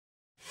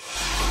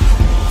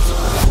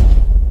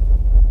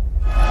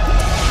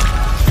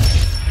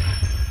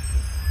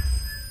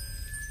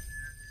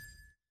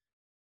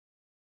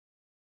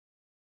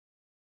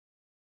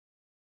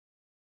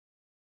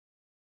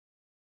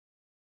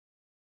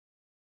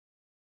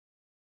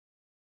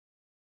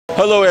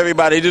Hello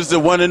everybody, this is the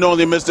one and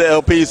only Mr.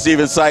 LP,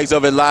 Stephen Sykes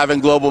of Enliven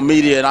Global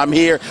Media, and I'm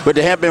here with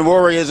the Hampton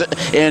Warriors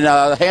in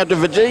Hampton,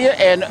 Virginia,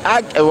 and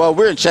well,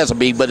 we're in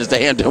Chesapeake, but it's the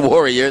Hampton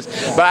Warriors.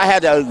 But I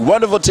had a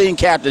wonderful team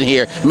captain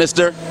here,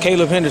 Mr.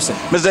 Caleb Henderson.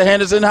 Mr.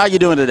 Henderson, how you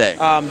doing today?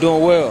 I'm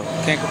doing well,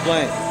 can't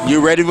complain.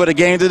 You ready for the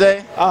game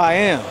today? I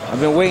am. I've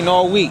been waiting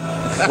all week.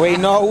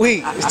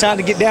 It's time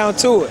to get down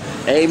to it.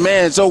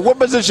 Amen. So what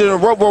position or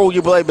what role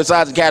you play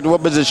besides the captain?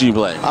 What position you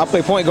play? I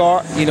play point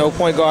guard.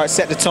 Point guard,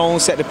 set the tone,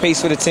 set the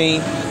pace for the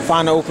team,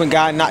 find the open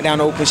guy, knock down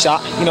the open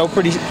shot.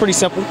 Pretty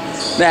simple.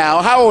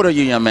 Now, how old are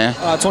you, young man?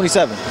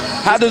 27.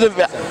 How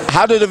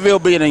did it feel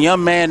being a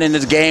young man in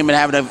this game and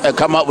having to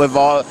come up with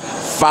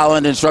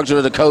following the instructions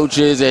of the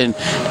coaches and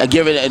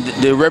giving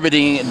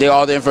riveting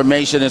all the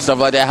information and stuff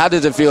like that? How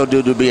does it feel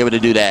to be able to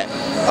do that?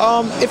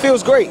 It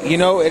feels great.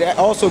 It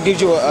also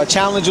gives you a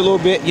challenge a little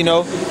bit.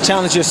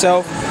 Challenge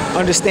yourself.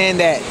 Understand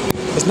that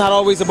it's not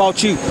always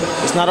about you.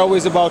 It's not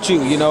always about you.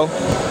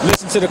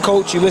 Listen to the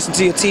coach. You listen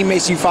to your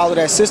teammates. You follow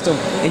that system,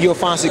 and you'll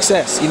find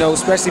success.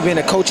 Especially being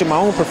a coach in my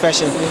own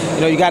profession.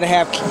 You got to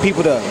have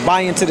people to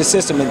buy into the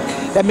system, and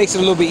that makes it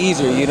a little bit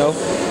easier.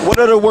 What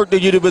other work do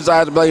you do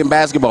besides playing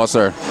basketball,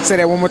 sir? Say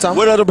that one more time.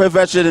 What other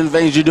profession and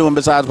things you doing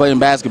besides playing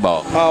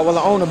basketball? Well,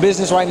 I own a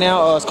business right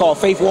now. It's called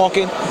Faith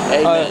Walking.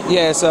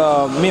 It's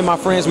me and my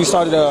friends. We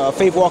started a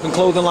Faith Walking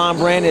clothing line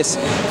brand. It's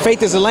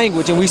faith is a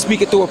language, and we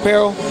speak it through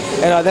apparel.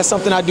 And that's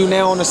something I do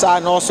now on the side,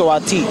 and also I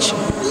teach.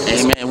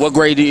 Amen. What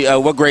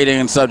grade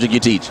and subject you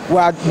teach?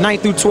 Well,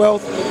 9th through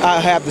 12th, I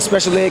have the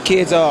special ed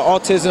kids,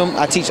 autism.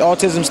 I teach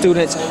autism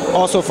students,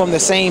 also from the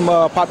same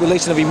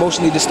population of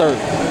emotionally disturbed.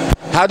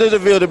 How does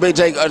it feel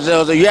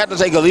to you have to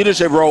take a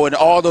leadership role in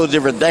all those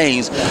different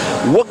things?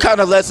 What kind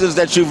of lessons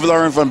that you've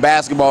learned from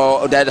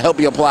basketball that help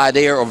you apply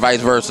there or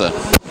vice versa?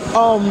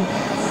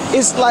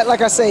 It's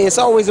like I say, it's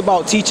always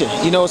about teaching.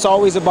 It's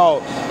always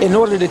about, in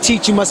order to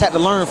teach, you must have to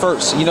learn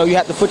first. You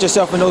have to put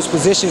yourself in those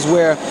positions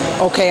where,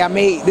 okay,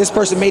 this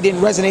person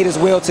didn't resonate as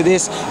well to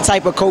this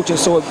type of coaching,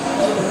 so it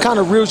kind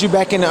of reels you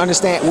back in to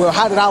understand, well,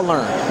 how did I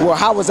learn? Well,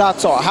 how was I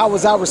taught? How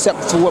was I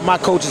receptive to what my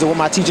coaches and what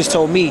my teachers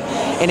told me?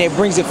 And it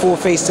brings it full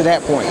face to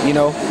that point,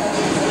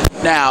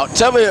 Now,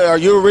 tell me, are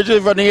you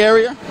originally from the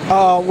area?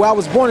 Well, I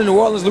was born in New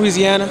Orleans,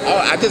 Louisiana. Oh,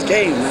 I just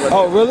came.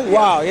 Oh, really?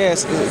 Wow,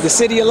 yes. The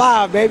city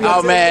alive, baby.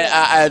 Oh, man,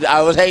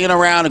 I was hanging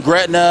around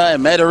Gretna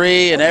and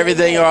Metairie and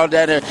everything all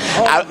down there.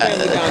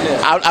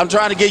 I'm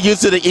trying to get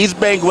used to the East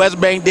Bank,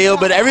 West Bank deal,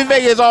 but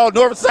everything is all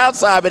north-south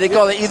side, but they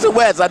call it east and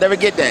west. I never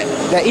get that.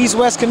 That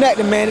east-west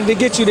connecting, man, and they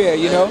get you there,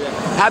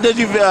 How did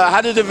it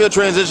feel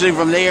transitioning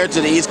from there to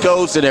the East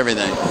Coast and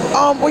everything?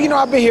 Well,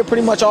 I've been here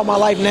pretty much all my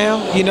life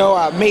now.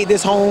 I made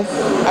this home.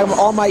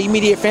 All my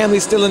immediate family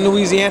is still in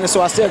Louisiana,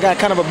 so I still got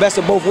kind of a best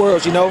of both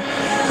worlds,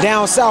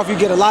 Down south, you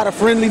get a lot of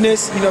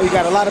friendliness. You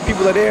got a lot of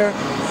people are there.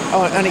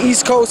 On the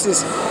East Coast,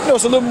 it's a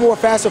little more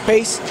faster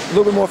pace,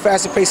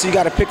 so you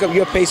got to pick up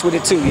your pace with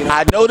it too.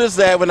 I noticed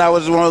that when I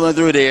was rolling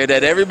through there,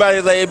 that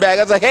everybody's laid back.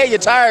 I was like, hey, you're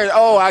tired?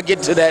 Oh, I'll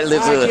get to that. I'll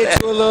get to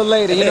it a little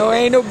later. It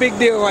ain't no big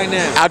deal right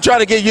now. I'll try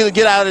to get you to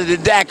get out of the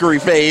daiquiri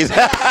phase.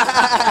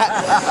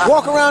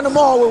 Walk around the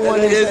mall with one.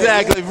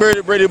 Exactly,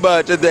 pretty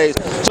much today.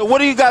 So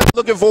what are you guys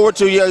looking forward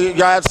to? You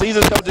guys,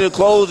 season's coming to the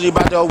close. You're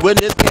about to win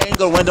this game,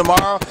 going to win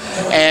tomorrow,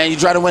 and you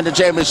try to win the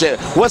championship.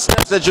 What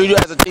steps that you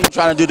as a team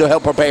trying to do to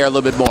help prepare a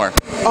little bit more?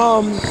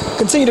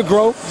 Continue to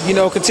grow,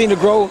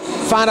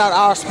 find out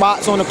our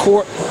spots on the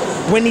court,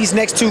 win these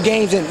next 2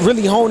 games and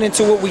really hone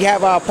into what we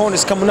have our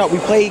opponents coming up. We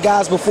played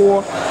guys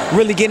before,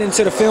 really get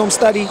into the film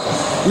study,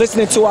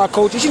 listening to our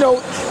coaches.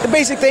 The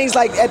basic things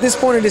like at this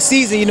point of the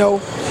season,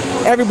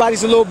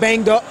 everybody's a little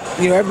banged up.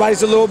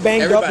 Everybody's a little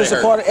banged up. It's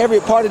a part of every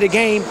part of the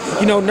game.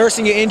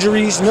 Nursing your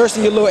injuries,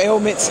 nursing your little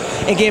ailments,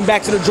 and getting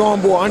back to the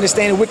drawing board,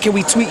 understanding what can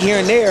we tweak here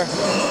and there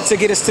to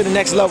get us to the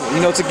next level,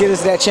 to get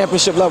us to that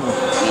championship level.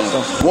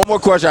 So. One more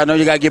question. I know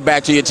you got to get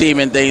back to your team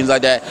and things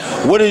like that.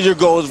 What is your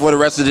goals for the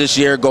rest of this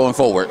year going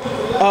forward?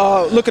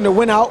 Looking to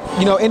win out,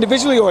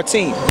 individually or a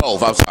team?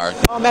 Both, I'm sorry.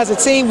 As a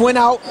team, win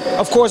out,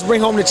 of course,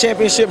 bring home the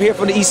championship here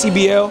for the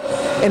ECBL,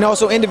 and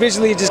also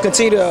individually just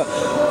continue to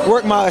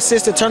work my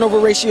assist-to-turnover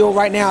ratio.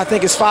 Right now, I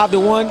think it's 5 to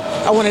 1.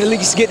 I want to at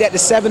least get that to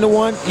 7 to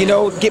 1,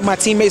 get my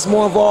teammates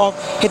more involved,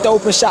 hit the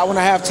open shot when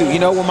I have to.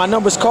 When my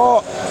number's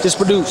called, just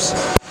produce.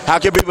 How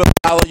can people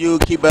follow you,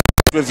 keep up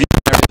with you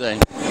and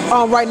everything?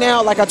 Right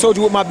now, like I told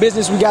you with my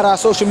business, we got our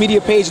social media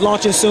page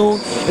launching soon.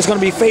 It's going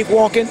to be Faith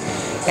Walking.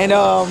 And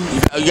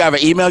you have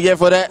an email yet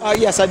for that?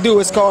 Yes, I do.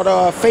 It's called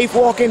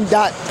faith.walking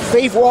at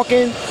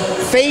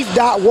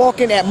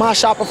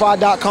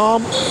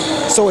myshopify.com.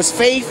 So it's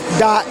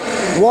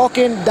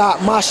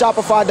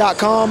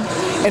faith.walking.myshopify.com.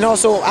 And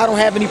also, I don't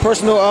have any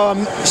personal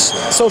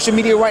social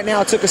media right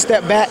now. I took a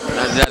step back.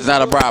 That's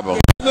not a problem.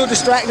 A little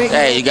distracting.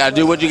 Hey, you got to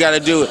do what you got to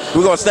do.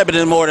 We're going to step it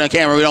in more than the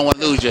camera. We don't want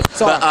to lose you.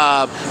 Sorry.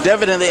 But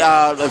definitely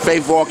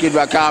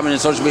faithwalking.com and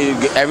social media,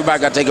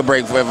 everybody got to take a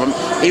break from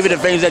even the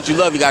things that you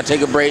love, you got to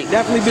take a break.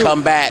 Definitely do.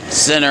 Come back,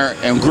 center,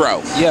 and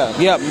grow.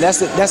 Yeah.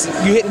 That's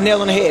you hit the nail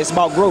on the head. It's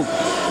about growth.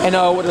 And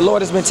what the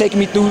Lord has been taking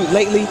me through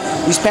lately,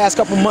 these past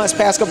couple months,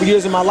 past couple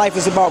years in my life,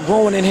 is about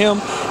growing in Him,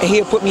 and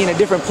He'll put me in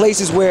different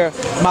places where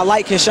my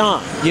light can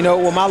shine. You know,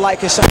 where my light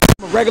can shine.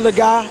 I'm a regular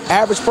guy,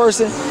 average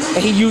person,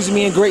 and He uses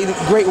me in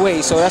great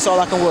ways. So that's all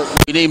I can work.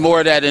 We need more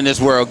of that in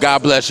this world.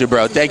 God bless you,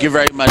 bro. Thank you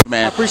very much,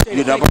 man. I appreciate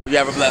it. You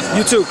have a blessing.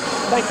 You too.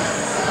 Thank you.